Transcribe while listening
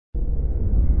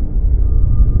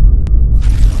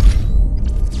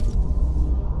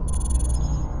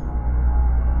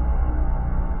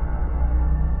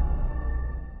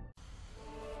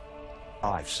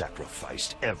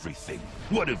sacrificed everything.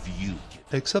 What have you given?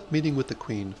 Accept meeting with the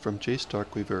Queen from JACE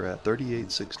DARKWEAVER at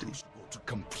 3860. To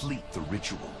complete the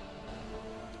ritual?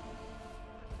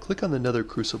 Click on the Nether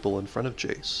Crucible in front of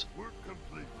JACE.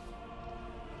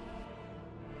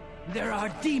 There are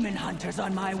demon hunters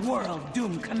on my world,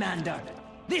 Doom Commander.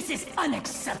 This is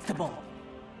unacceptable.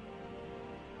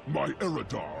 My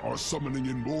Eridar are summoning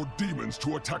in more demons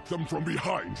to attack them from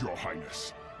behind, Your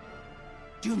Highness.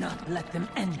 Do not let them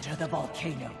enter the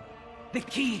volcano. The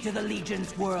key to the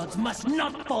Legion's worlds must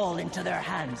not fall into their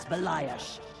hands,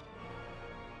 Beliash.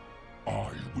 I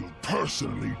will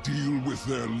personally deal with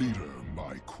their leader,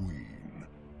 my queen.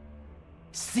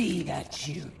 See that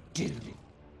you do.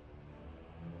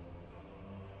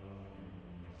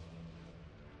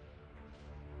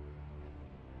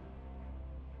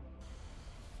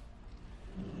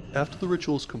 After the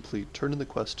ritual is complete, turn in the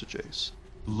quest to JACE.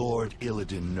 Lord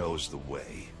Illidan knows the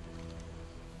way.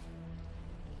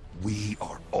 We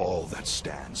are all that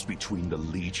stands between the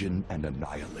Legion and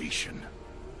annihilation.